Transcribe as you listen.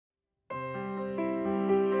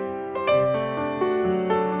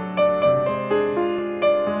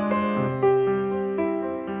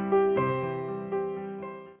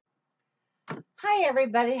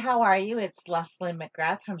everybody, how are you? It's Leslie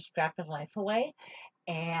McGrath from Scrapn Life Away,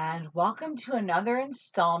 and welcome to another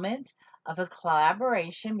installment of a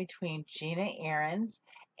collaboration between Gina Ahrens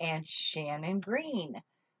and Shannon Green.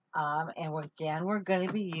 We're going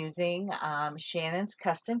to be using Shannon's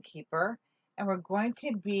Custom Keeper, and we're going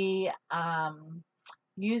to be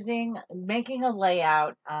making a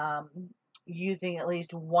layout using at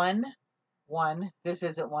least this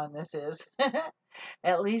isn't one, this is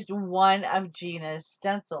at least one of Gina's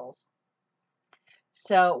stencils.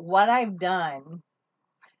 So what I've done,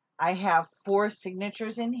 I have 4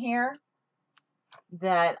 signatures in here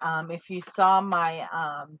that if you saw my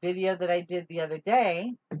video that I did the other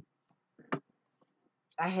day,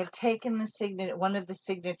 I have taken one of the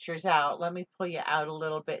signatures out. Let me pull you out a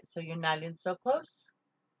little bit so you're not in so close.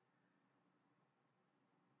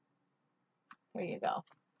 There you go.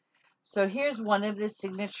 So here's one of the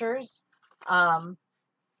signatures.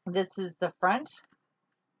 This is the front.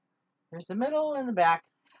 Here's the middle and the back.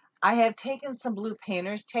 I have taken some blue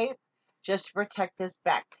painter's tape just to protect this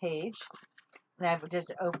back page. And I've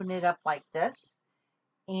just opened it up like this.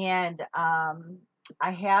 And I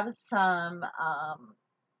have some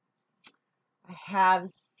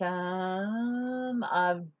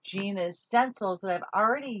of Gina's stencils that I've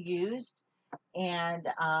already used. And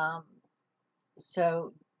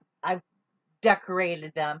so I've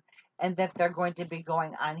decorated them, and that they're going to be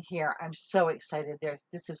going on here. I'm so excited.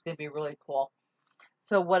 This is going to be really cool.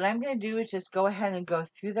 So what I'm going to do is just go ahead and go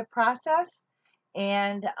through the process,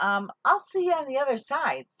 and I'll see you on the other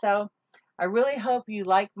side. So I really hope you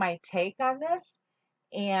like my take on this.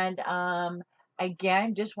 And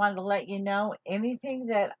again, just wanted to let you know any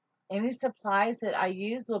supplies that I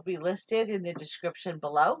use will be listed in the description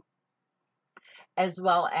below, as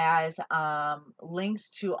well as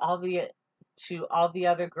links to all the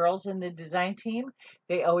other girls in the design team.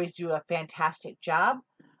 They always do a fantastic job.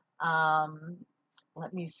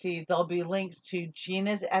 Let me see. There'll be links to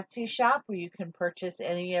Gina's Etsy shop where you can purchase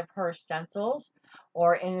any of her stencils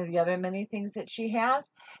or any of the other many things that she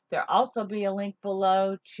has. There'll also be a link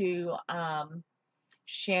below to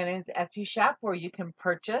Shannon's Etsy shop where you can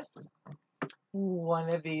purchase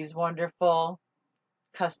one of these wonderful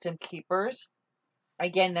custom keepers.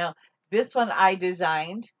 Again, now this one I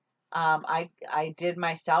designed. I did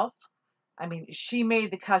myself. I mean, she made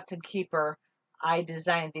the custom keeper. I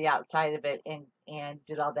designed the outside of it and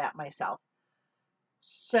did all that myself.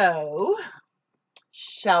 So,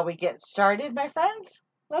 shall we get started, my friends?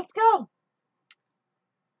 Let's go.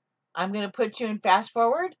 I'm going to put you in fast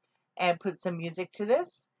forward and put some music to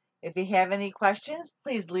this. If you have any questions,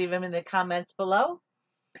 please leave them in the comments below.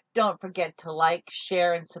 Don't forget to like,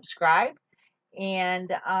 share, and subscribe. And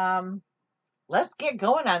let's get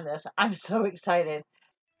going on this. I'm so excited.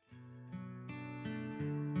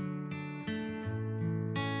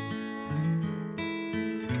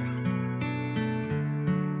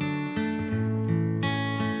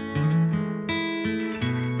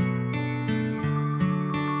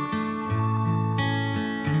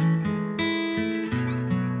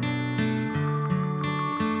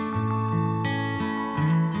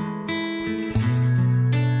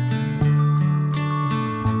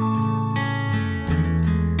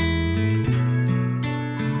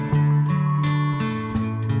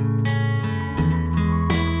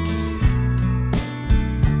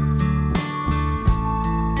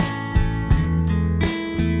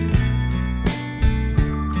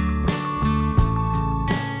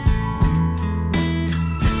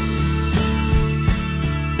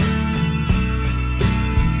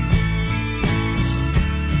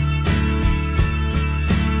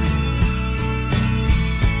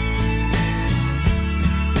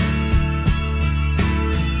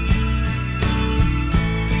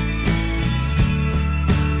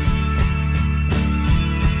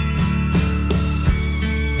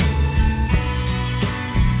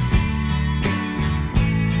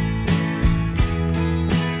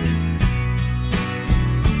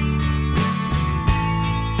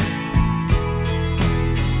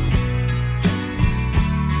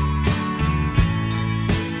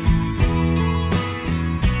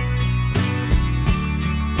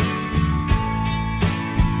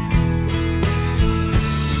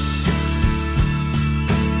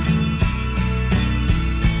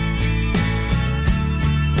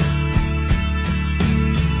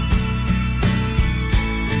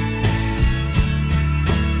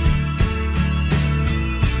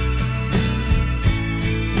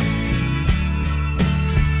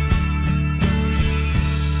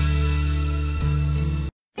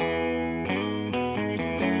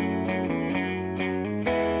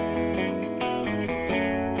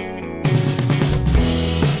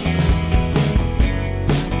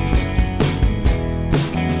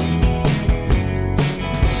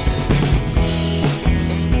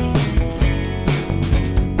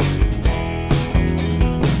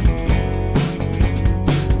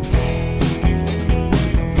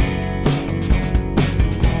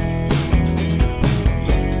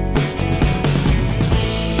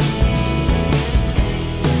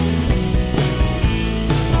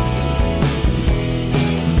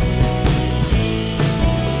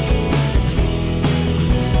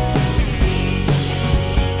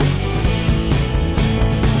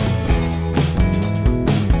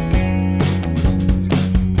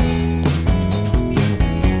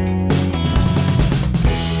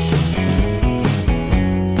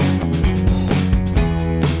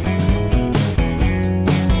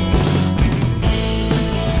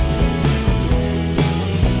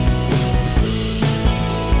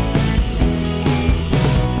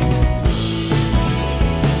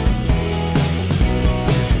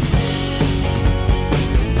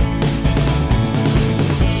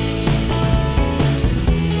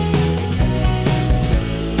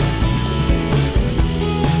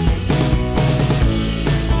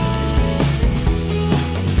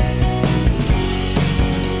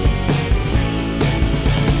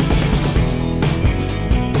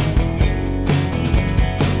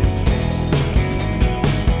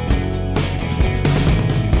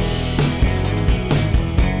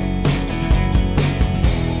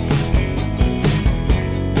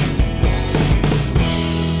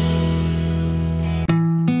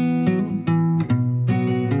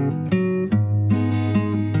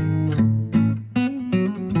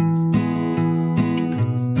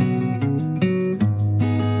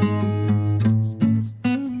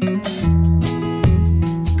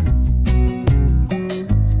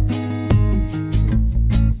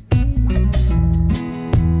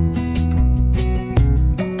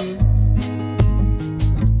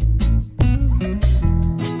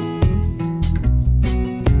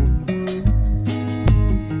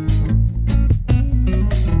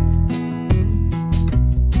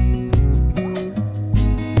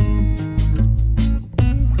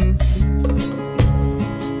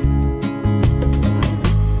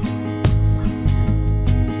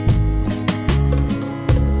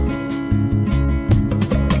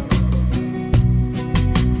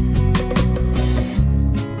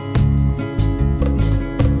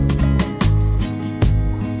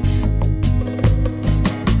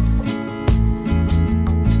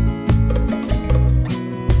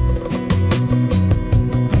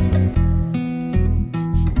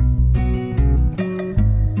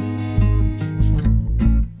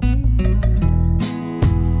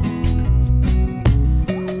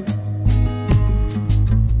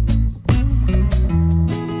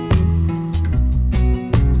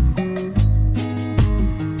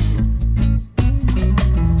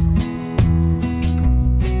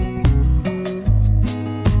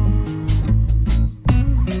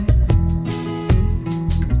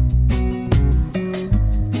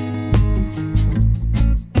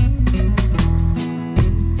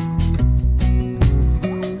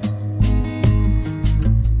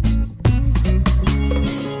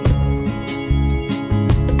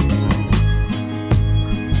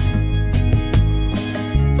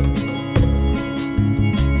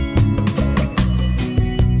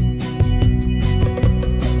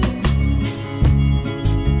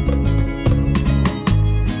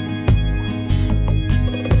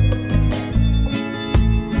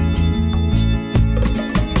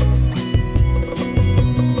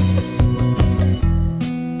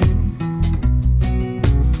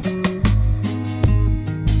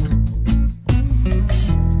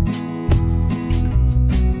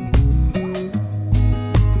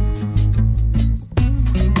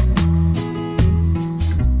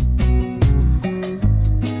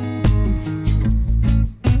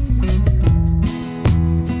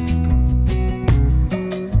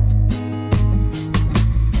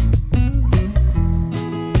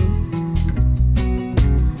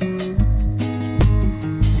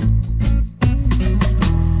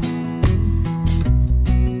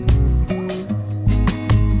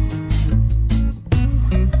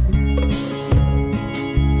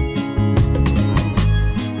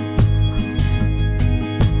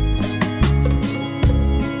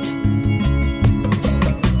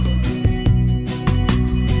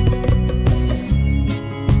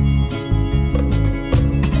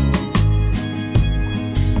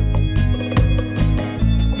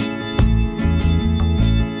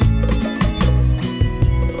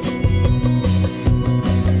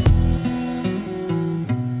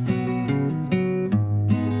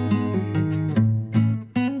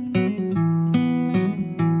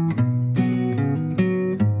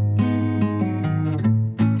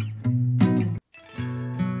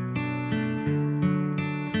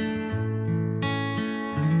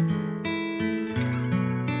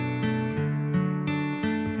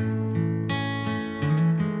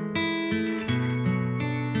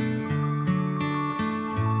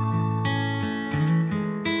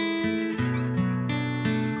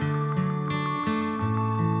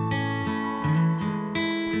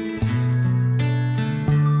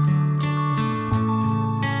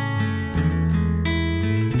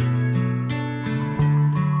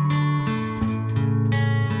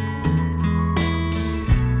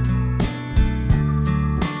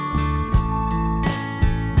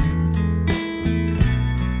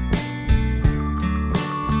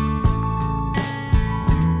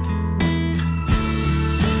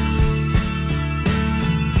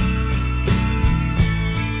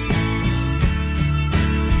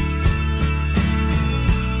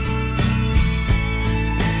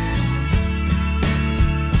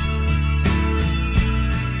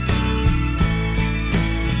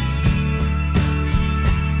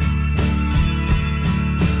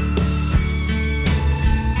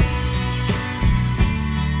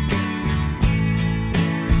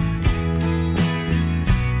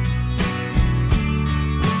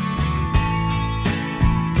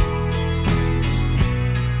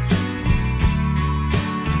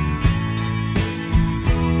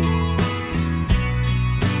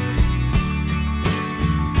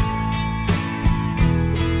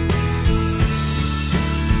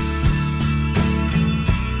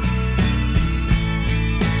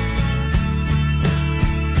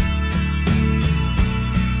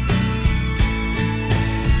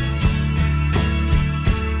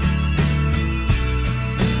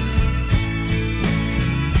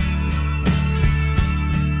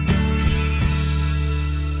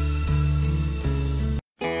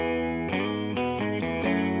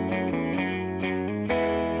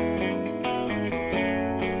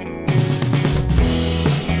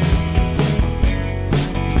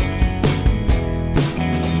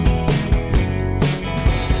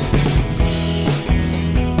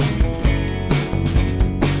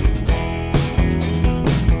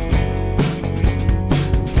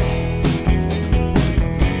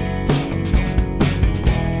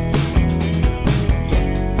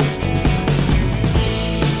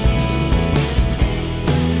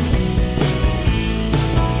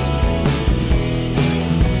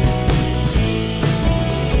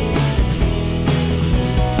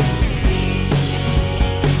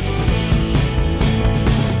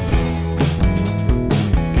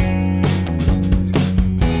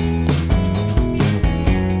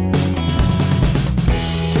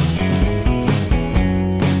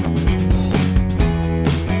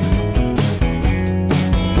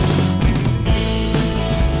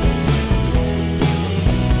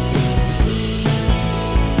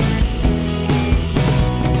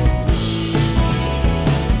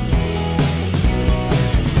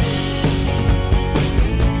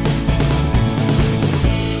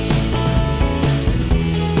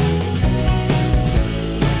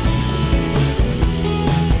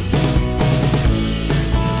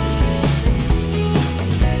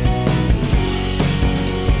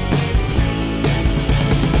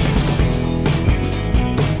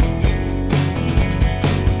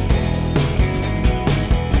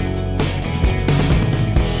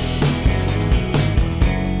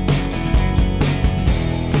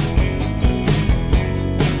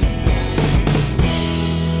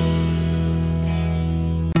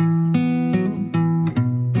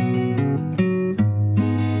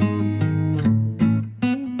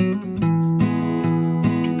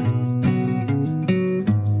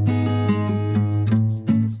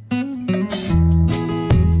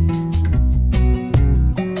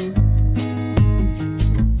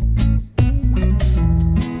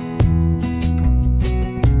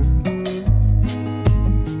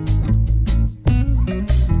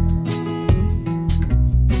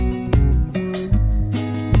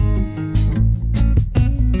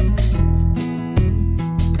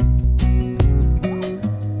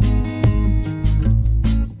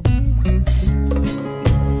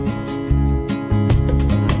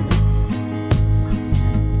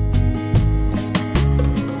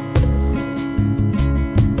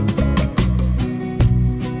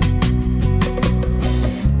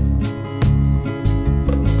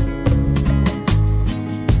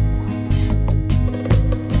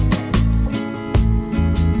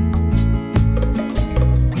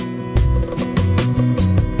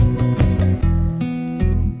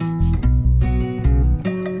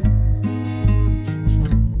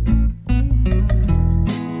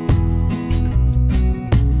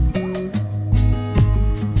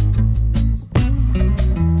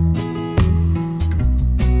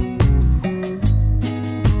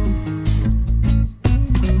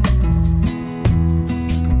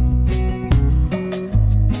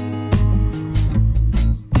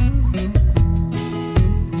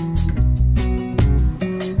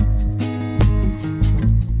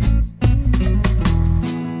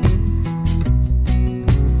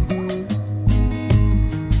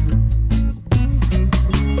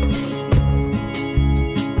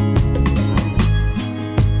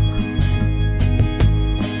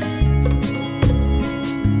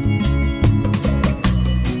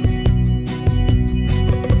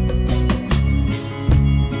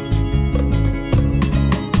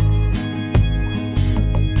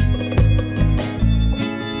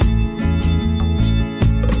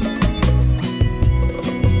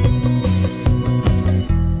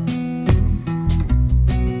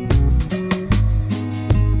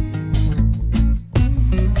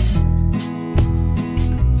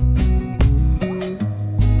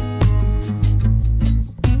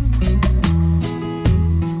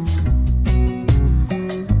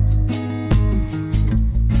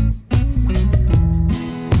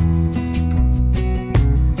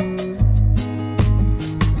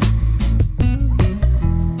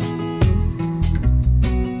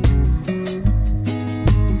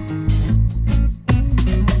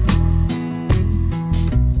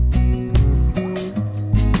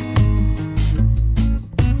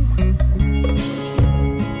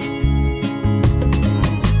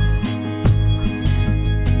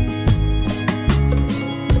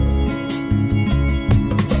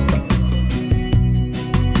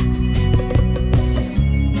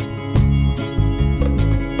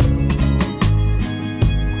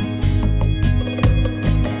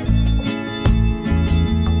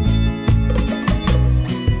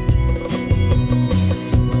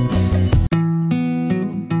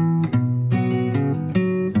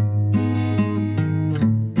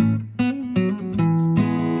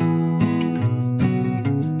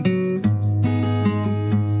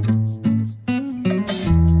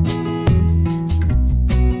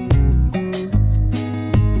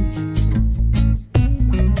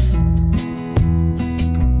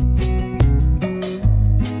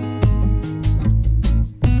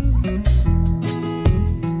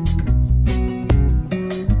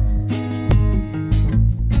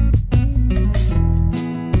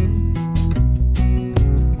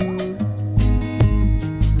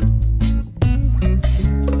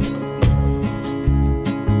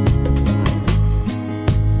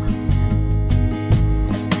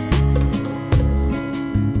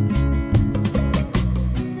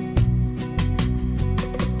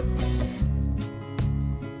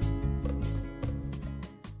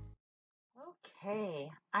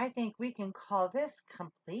 I think we can call this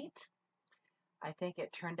complete. I think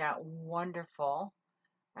it turned out wonderful.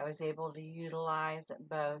 I was able to utilize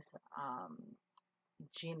both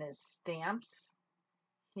Gina's stamps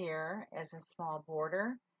here as a small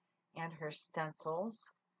border and her stencils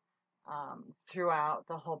throughout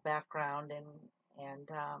the whole background and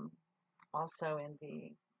also in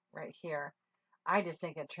the right here. I just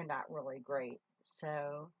think it turned out really great.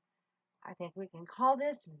 So I think we can call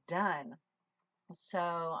this done.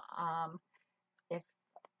 So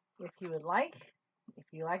if you would like, if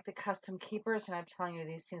you like the custom keepers, and I'm telling you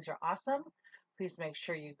these things are awesome, please make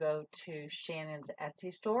sure you go to Shannon's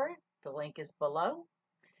Etsy store. The link is below,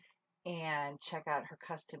 and check out her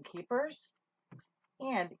custom keepers.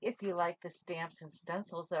 And if you like the stamps and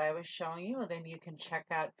stencils that I was showing you, then you can check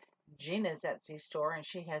out Gina's Etsy store, and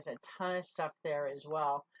she has a ton of stuff there as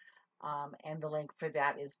well. And the link for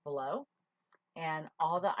that is below. And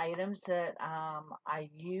all the items that I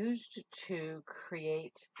used to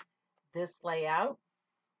create this layout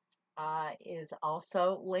is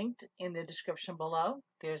also linked in the description below.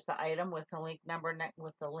 There's the item with the link number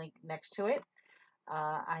with the link next to it.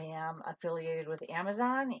 I am affiliated with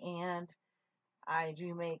Amazon, and I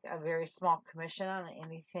do make a very small commission on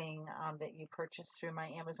anything that you purchase through my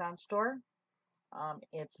Amazon store.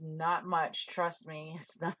 It's not much, trust me.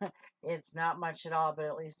 It's not much at all, but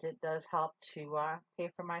at least it does help to pay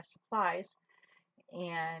for my supplies.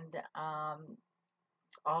 And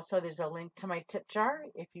also, there's a link to my tip jar.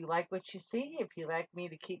 If you like what you see, if you like me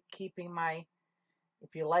to keep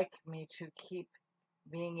if you like me to keep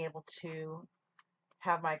being able to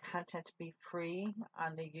have my content be free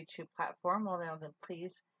on the YouTube platform, well, then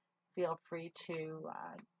please feel free to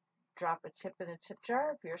drop a tip in the tip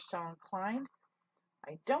jar if you're so inclined.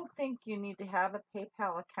 I don't think you need to have a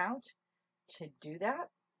PayPal account to do that.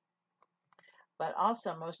 But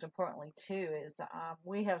also, most importantly, too, is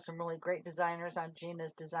we have some really great designers on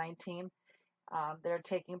Gina's design team. They're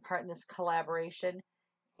taking part in this collaboration,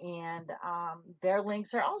 and their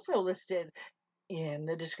links are also listed in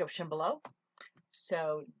the description below.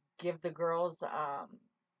 So give the girls,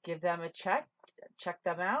 give them a check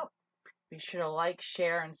them out. Be sure to like,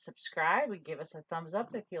 share, and subscribe, and give us a thumbs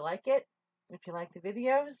up if you like it, if you like the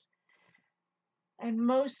videos. And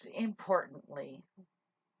most importantly,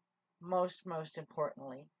 most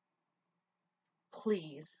importantly,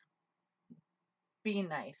 please be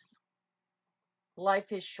nice.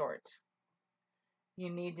 Life is short. You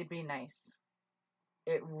need to be nice.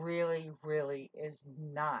 It really, really is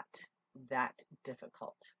not that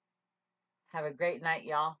difficult. Have a great night,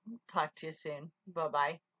 y'all. Talk to you soon.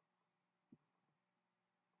 Bye-bye.